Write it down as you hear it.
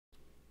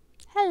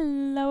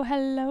Hello,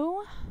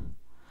 hello.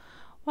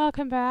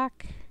 Welcome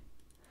back.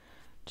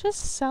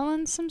 Just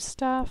selling some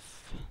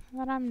stuff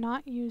that I'm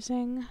not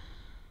using.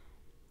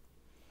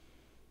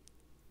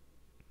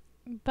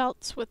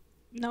 Belts with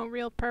no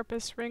real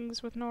purpose,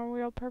 rings with no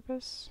real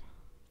purpose.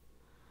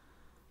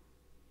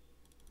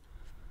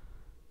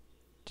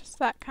 Just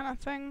that kind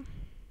of thing.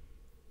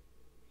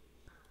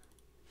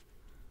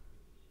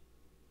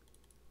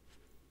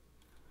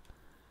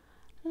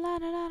 La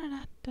da da da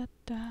da da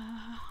da.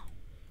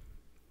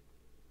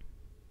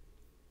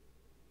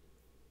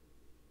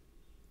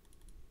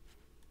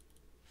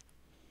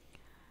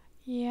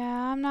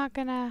 Yeah, I'm not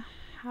gonna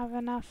have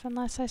enough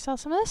unless I sell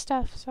some of this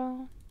stuff,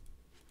 so.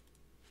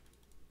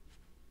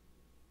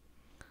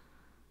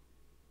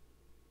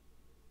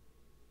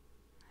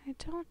 I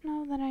don't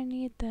know that I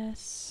need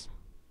this.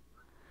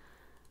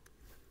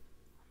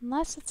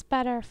 Unless it's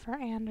better for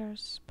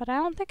Anders. But I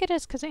don't think it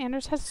is, because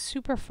Anders has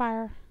super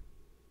fire.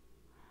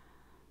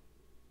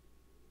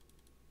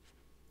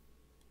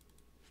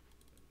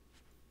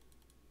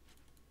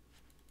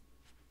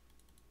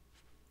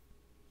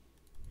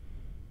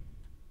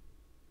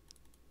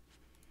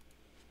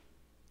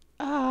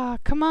 Ah,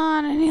 come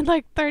on, I need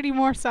like 30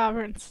 more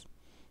sovereigns.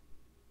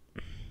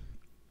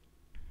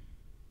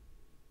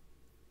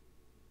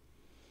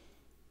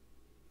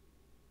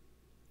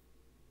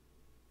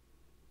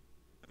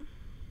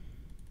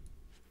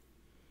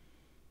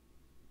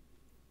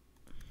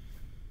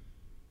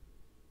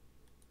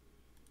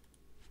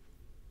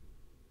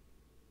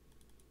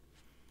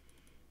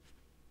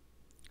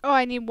 Oh,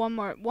 I need one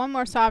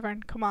more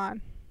sovereign, come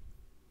on.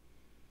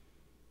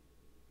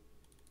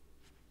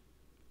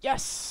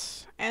 Yes!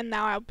 And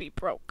now I'll be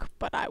broke,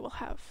 but I will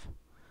have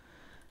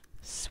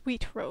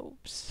sweet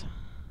robes.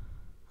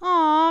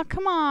 Aw,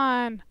 come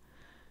on!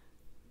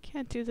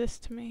 Can't do this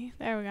to me.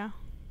 There we go.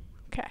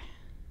 Okay.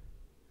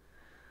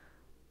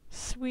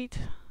 Sweet.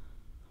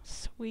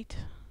 Sweet.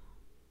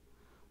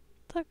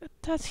 Look,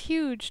 that's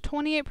huge.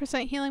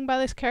 28% healing by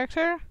this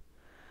character.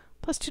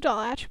 Plus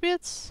 $2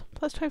 attributes.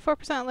 Plus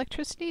 24%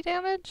 electricity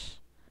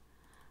damage.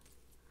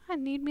 I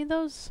need me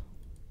those.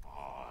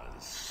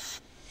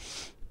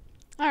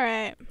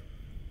 Alright.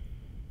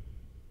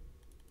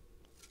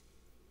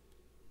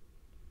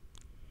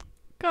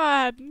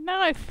 God,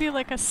 now I feel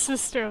like a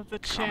sister of the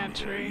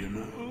Chantry. You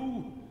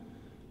know,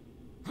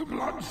 the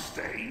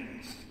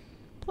bloodstains.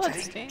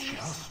 Bloodstains. Take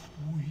just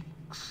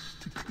weeks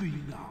to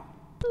clean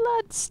up.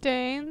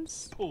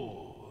 Bloodstains.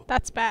 Poor.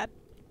 That's bad.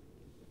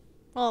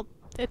 Well,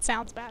 it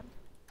sounds bad.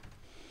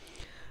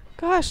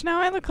 Gosh, now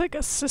I look like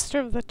a sister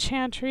of the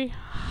Chantry.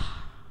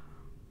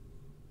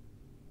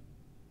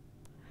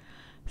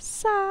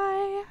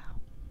 Sigh.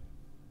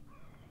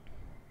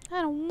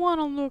 I don't want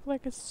to look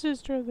like a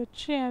sister of the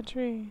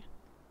Chantry.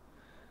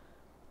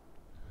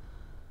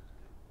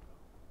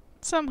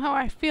 Somehow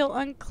I feel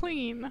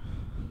unclean.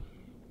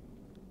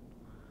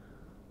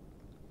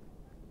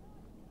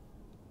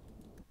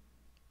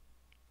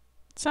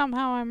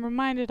 Somehow I'm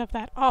reminded of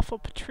that awful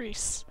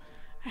Patrice.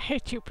 I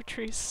hate you,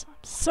 Patrice. I'm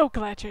so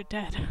glad you're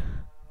dead.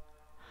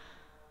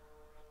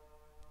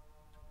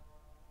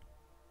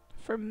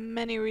 For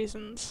many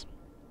reasons.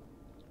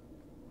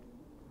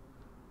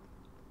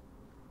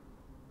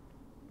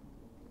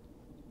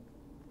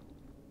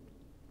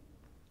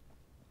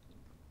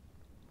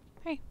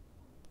 Hey,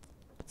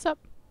 what's up?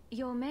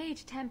 Your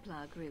Mage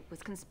Templar group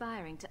was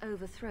conspiring to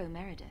overthrow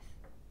Meredith.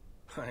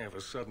 I have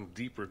a sudden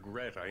deep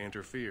regret I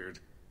interfered.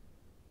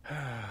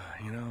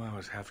 You know, I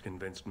was half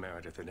convinced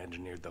Meredith had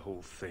engineered the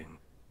whole thing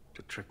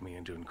to trick me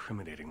into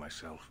incriminating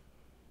myself.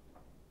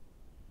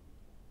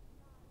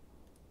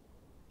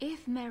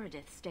 If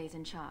Meredith stays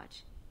in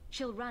charge,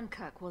 she'll run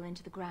Kirkwall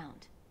into the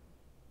ground.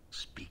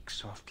 Speak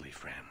softly,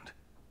 friend.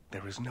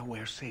 There is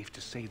nowhere safe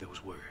to say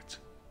those words.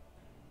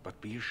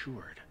 But be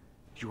assured,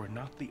 you are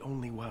not the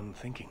only one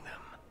thinking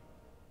them.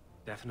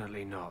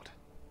 Definitely not.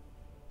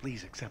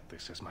 Please accept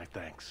this as my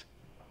thanks.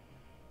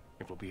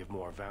 It will be of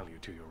more value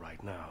to you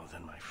right now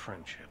than my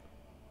friendship.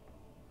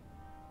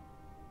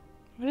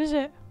 What is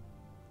it?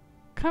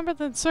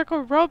 Cumberland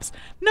Circle ropes?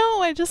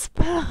 No, I just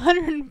spent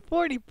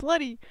 140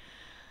 bloody.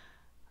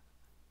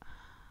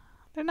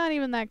 They're not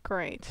even that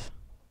great.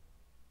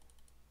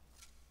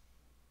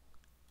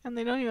 And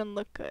they don't even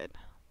look good.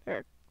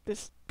 They're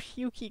this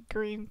pukey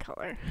green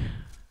color.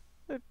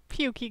 The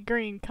pukey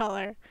green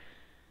color.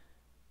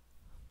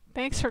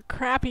 Thanks for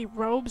crappy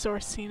robes,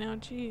 Orsino.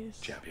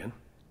 Jeez. Champion?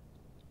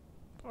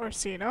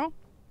 Orsino?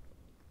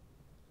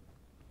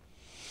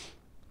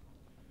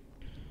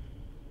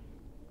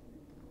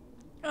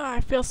 Oh,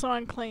 I feel so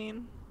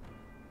unclean.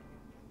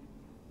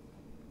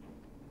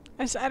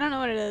 I don't know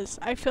what it is.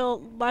 I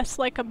feel less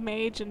like a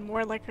mage and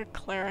more like a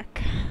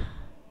cleric.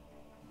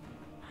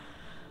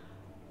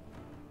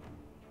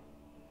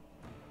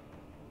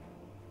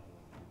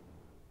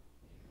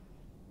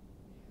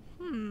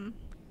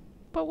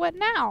 But what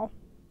now?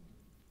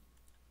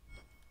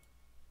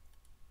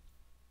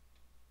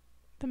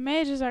 The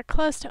mages are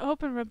close to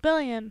open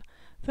rebellion.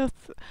 The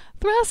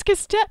Thrask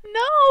is dead.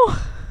 No!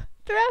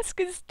 Thrask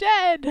is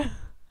dead!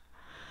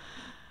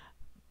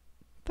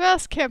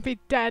 Bast can't be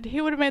dead.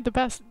 He would have made the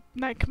best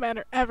Knight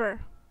Commander ever.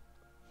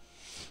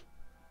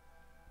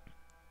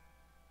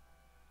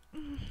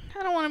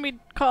 I don't want to be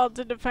called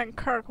to defend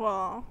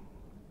Kirkwall.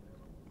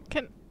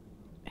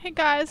 Hey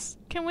guys,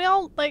 can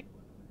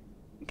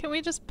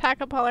we just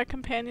pack up all our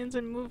companions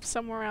and move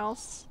somewhere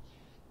else?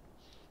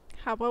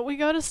 How about we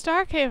go to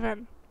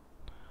Starkhaven?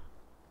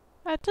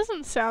 That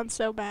doesn't sound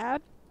so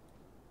bad.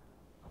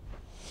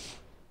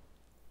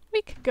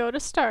 We could go to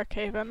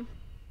Starkhaven.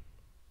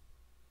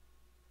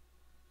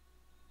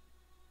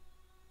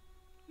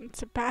 And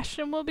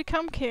Sebastian will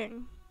become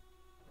king.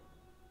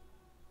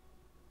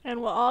 And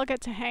we'll all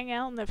get to hang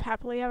out and live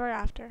happily ever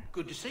after.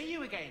 Good to see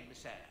you again,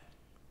 Miss Eyre.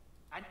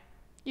 And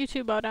You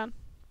too, Bodan.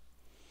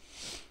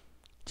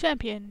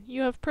 Champion,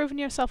 you have proven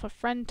yourself a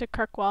friend to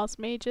Kirkwall's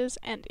mages,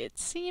 and it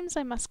seems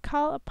I must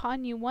call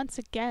upon you once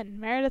again.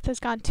 Meredith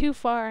has gone too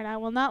far, and I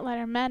will not let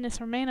her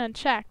madness remain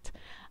unchecked.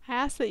 I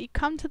ask that you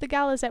come to the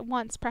gallows at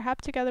once.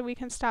 Perhaps together we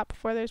can stop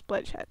before there's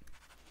bloodshed.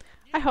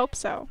 I hope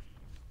so.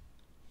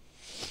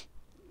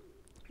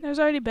 There's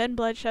already been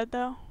bloodshed,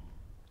 though.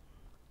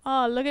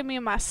 Oh, look at me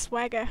and my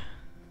swagger.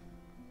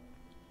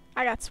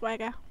 I got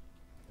swagger.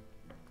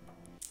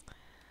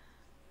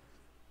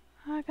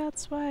 I got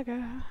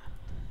swagger.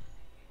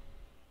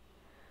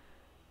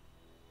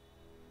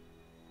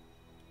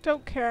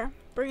 Don't care.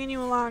 Bringing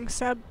you along,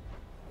 Seb.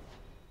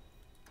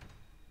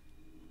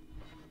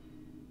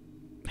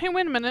 Hey,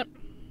 wait a minute.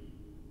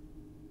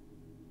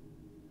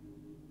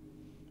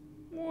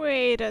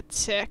 Wait a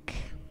tick.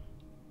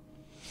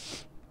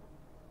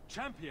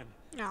 Champion,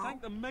 No.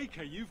 thank the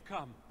Maker you've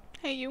come.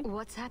 Hey, you.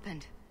 What's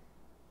happened?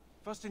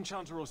 First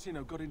Enchanter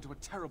Orsino got into a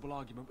terrible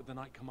argument with the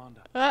Knight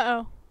Commander.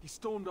 Uh-oh. He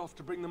stormed off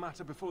to bring the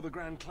matter before the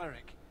Grand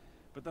Cleric,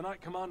 but the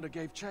Knight Commander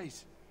gave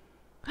chase.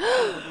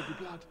 There would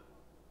be blood.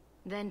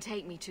 Then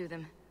take me to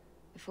them.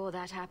 Before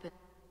that happens.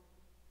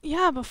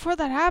 Yeah, before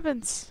that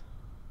happens.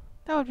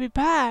 That would be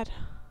bad.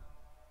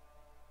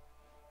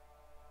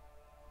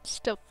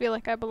 Still feel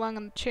like I belong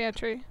in the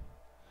Chantry.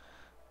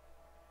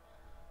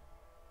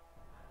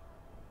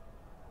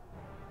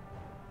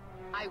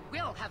 I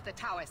will have the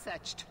tower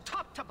searched,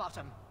 top to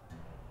bottom.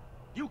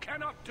 You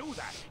cannot do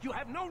that. You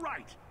have no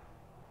right.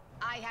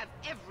 I have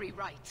every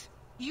right.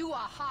 You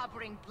are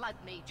harboring blood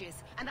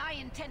mages, and I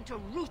intend to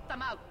root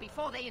them out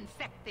before they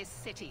infect this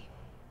city.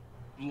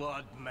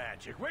 Blood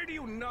magic. Where do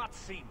you not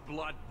see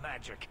blood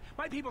magic?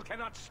 My people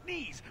cannot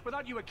sneeze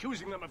without you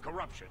accusing them of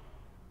corruption.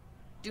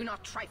 Do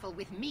not trifle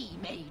with me,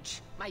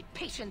 mage. My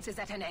patience is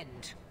at an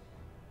end.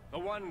 A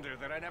wonder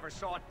that I never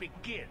saw it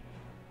begin.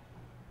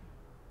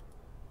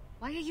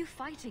 Why are you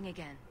fighting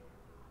again?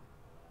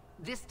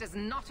 This does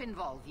not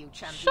involve you,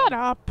 champion. Shut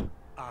up.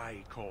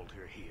 I called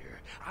her here.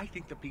 I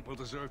think the people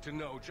deserve to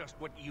know just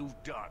what you've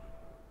done.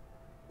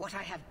 What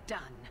I have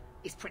done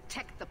is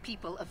protect the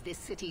people of this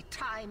city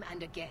time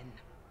and again.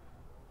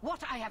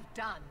 What I have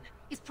done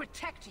is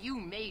protect you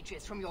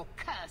mages from your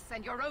curse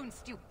and your own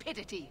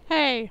stupidity.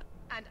 Hey.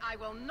 And I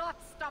will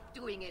not stop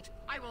doing it.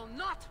 I will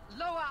not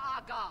lower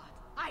our guard.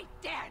 I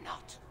dare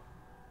not.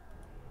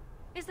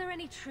 Is there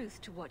any truth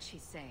to what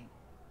she's saying?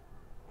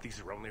 These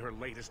are only her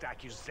latest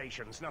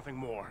accusations, nothing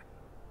more.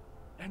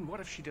 And what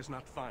if she does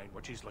not find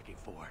what she's looking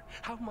for?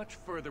 How much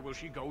further will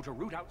she go to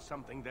root out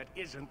something that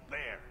isn't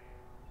there?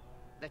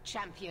 The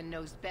champion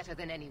knows better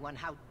than anyone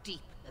how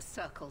deep the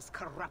circle's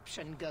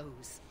corruption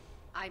goes.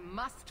 I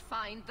must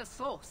find the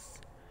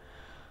source.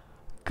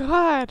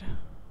 God.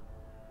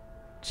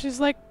 She's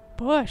like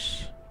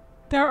Bush.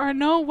 There are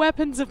no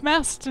weapons of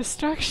mass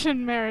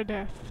destruction,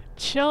 Meredith.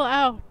 Chill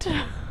out.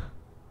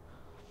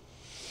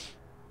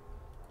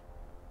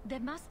 There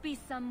must be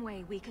some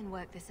way we can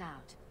work this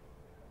out.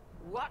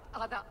 What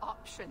other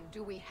option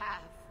do we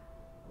have?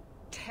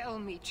 Tell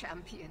me,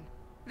 champion,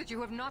 that you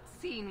have not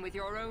seen with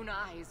your own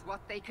eyes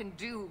what they can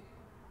do.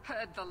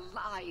 Heard the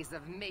lies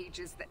of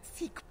mages that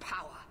seek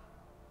power.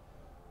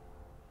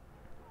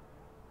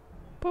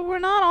 But we're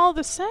not all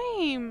the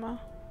same.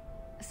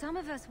 Some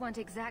of us want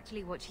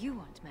exactly what you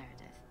want,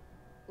 Meredith.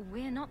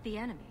 We're not the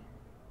enemy.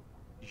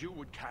 You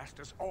would cast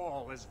us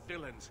all as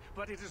villains,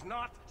 but it is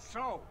not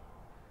so.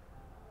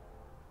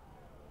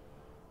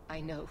 I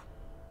know,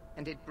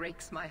 and it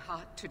breaks my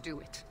heart to do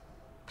it.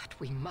 But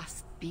we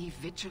must be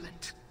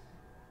vigilant.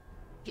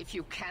 If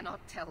you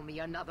cannot tell me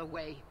another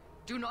way,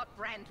 do not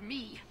brand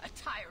me a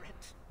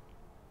tyrant.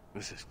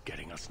 This is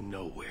getting us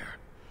nowhere.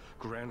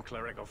 Grand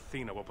Cleric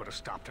Orsino will put a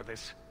stop to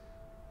this.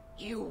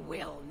 You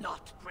will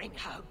not bring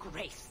her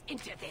grace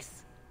into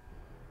this.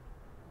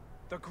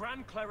 The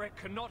Grand Cleric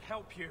cannot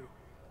help you.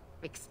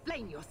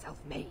 Explain yourself,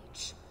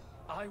 mage.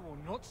 I will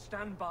not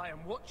stand by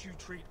and watch you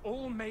treat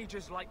all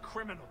mages like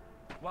criminal,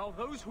 while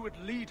those who would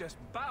lead us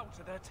bow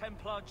to their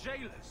Templar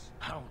jailers.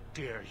 How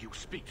dare you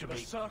speak to The me?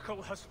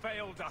 Circle has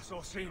failed us,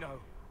 Orsino.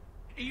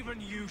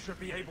 Even you should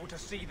be able to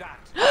see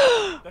that.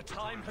 The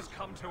time has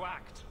come to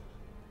act.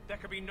 There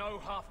can be no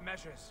half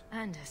measures.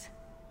 Anders,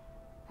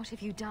 what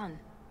have you done?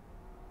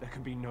 There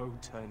can be no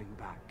turning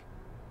back.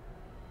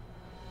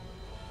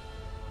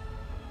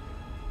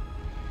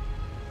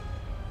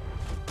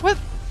 What?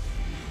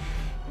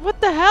 What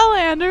the hell,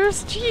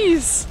 Anders?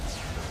 Jeez.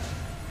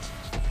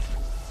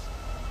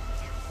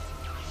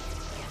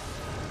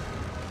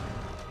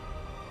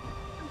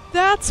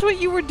 That's what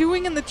you were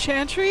doing in the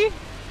chantry?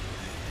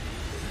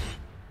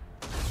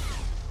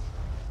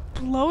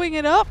 Blowing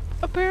it up,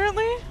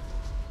 apparently?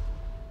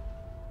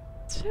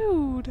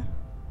 Dude.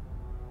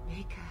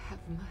 Make her have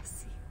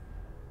mercy.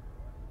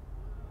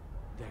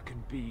 There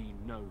can be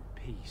no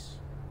peace.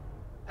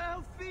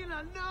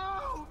 Althena,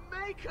 no!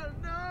 Make her,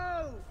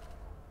 no!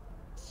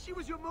 She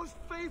was your most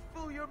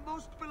faithful, your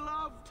most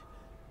beloved.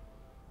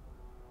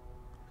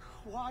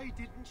 Why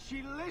didn't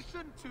she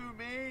listen to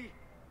me?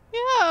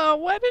 Yeah,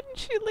 why didn't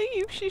she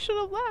leave? She should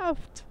have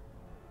left.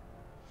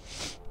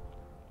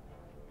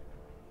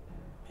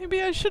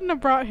 Maybe I shouldn't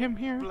have brought him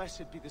here.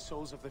 Blessed be the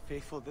souls of the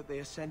faithful that they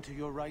ascend to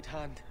your right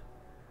hand.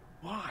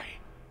 Why?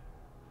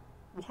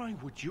 Why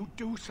would you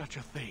do such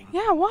a thing?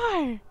 Yeah,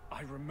 why?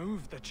 I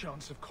removed the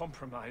chance of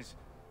compromise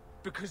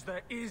because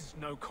there is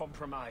no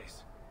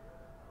compromise.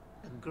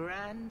 The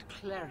Grand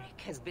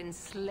Cleric has been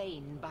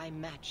slain by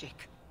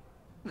magic.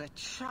 The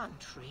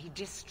Chantry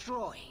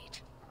destroyed.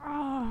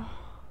 Oh.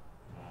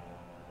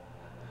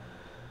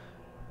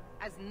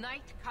 As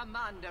Knight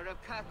Commander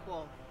of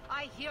Kirkwall,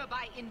 I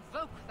hereby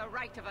invoke the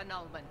right of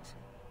annulment.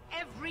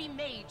 Every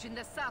mage in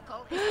the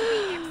circle is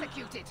to be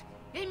executed.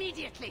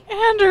 Immediately!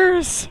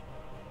 Anders!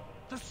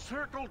 The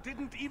Circle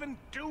didn't even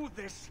do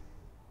this.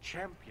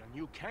 Champion,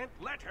 you can't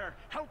let her.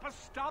 Help us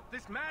stop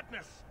this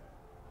madness.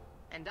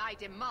 And I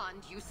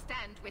demand you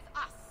stand with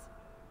us.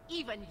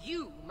 Even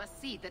you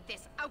must see that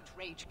this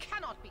outrage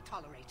cannot be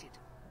tolerated.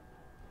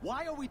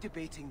 Why are we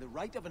debating the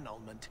right of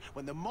annulment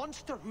when the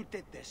monster who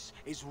did this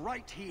is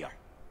right here?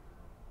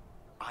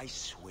 I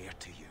swear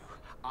to you,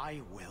 I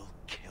will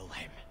kill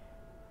him.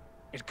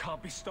 It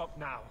can't be stopped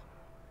now.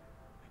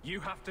 You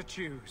have to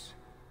choose.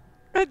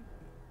 I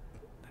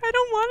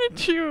don't want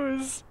to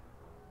choose.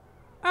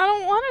 I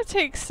don't want to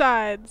take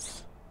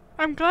sides.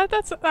 I'm glad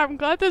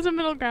there's a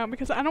middle ground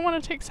because I don't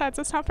want to take sides.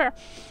 That's not fair.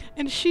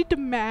 And she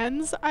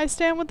demands I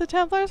stand with the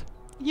Templars.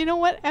 You know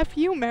what? F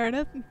you,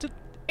 Meredith.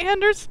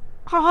 Anders.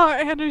 Haha,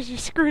 Anders, you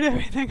screwed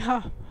everything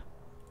up.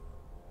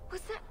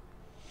 Was that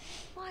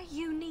why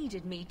you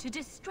needed me to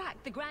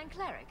distract the Grand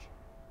Cleric?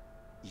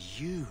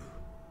 You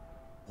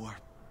were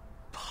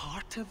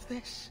part of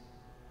this?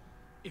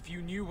 If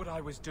you knew what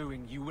I was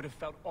doing, you would have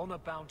felt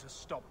honor-bound to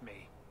stop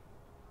me.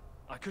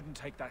 I couldn't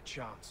take that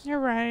chance. You're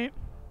right.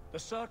 The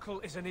Circle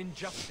is an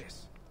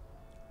injustice.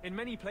 In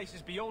many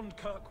places beyond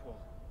Kirkwall.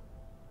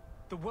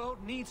 The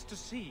world needs to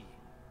see.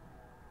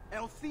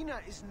 Althena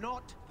is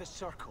not the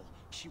Circle.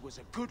 She was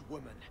a good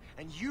woman,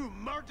 and you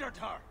murdered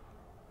her!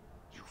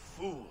 You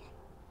fool.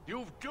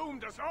 You've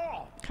doomed us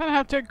all. Kind of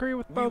have to agree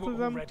with We both were of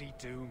them. already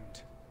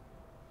doomed.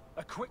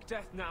 A quick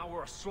death now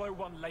or a slow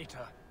one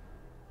later.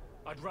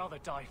 I'd rather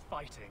die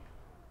fighting.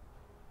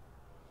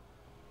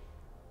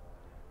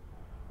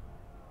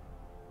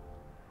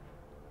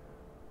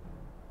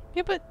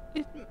 Yeah, but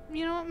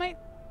you know, it might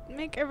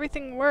make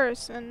everything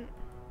worse. And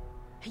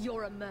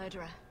You're a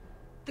murderer.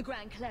 The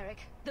Grand Cleric,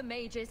 the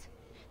mages,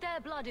 their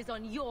blood is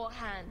on your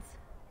hands.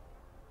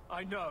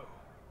 I know.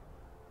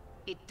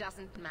 It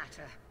doesn't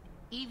matter.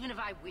 Even if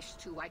I wished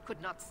to, I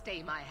could not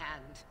stay my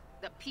hand.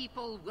 The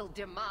people will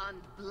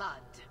demand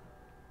blood.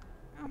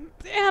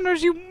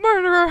 Anders, you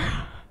murderer!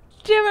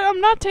 Damn it!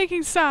 I'm not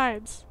taking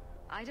sides.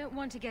 I don't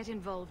want to get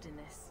involved in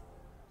this.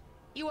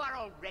 You are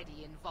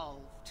already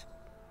involved.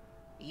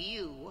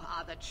 You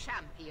are the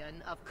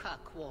champion of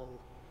Kirkwall.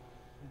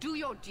 Do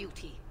your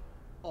duty,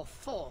 or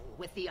fall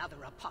with the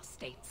other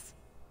apostates.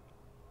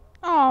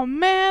 Oh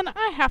man,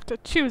 I have to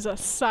choose a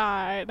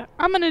side.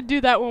 I'm gonna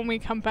do that when we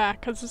come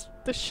back, because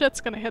the shit's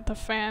gonna hit the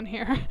fan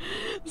here.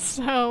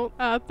 So,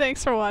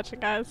 thanks for watching,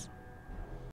 guys.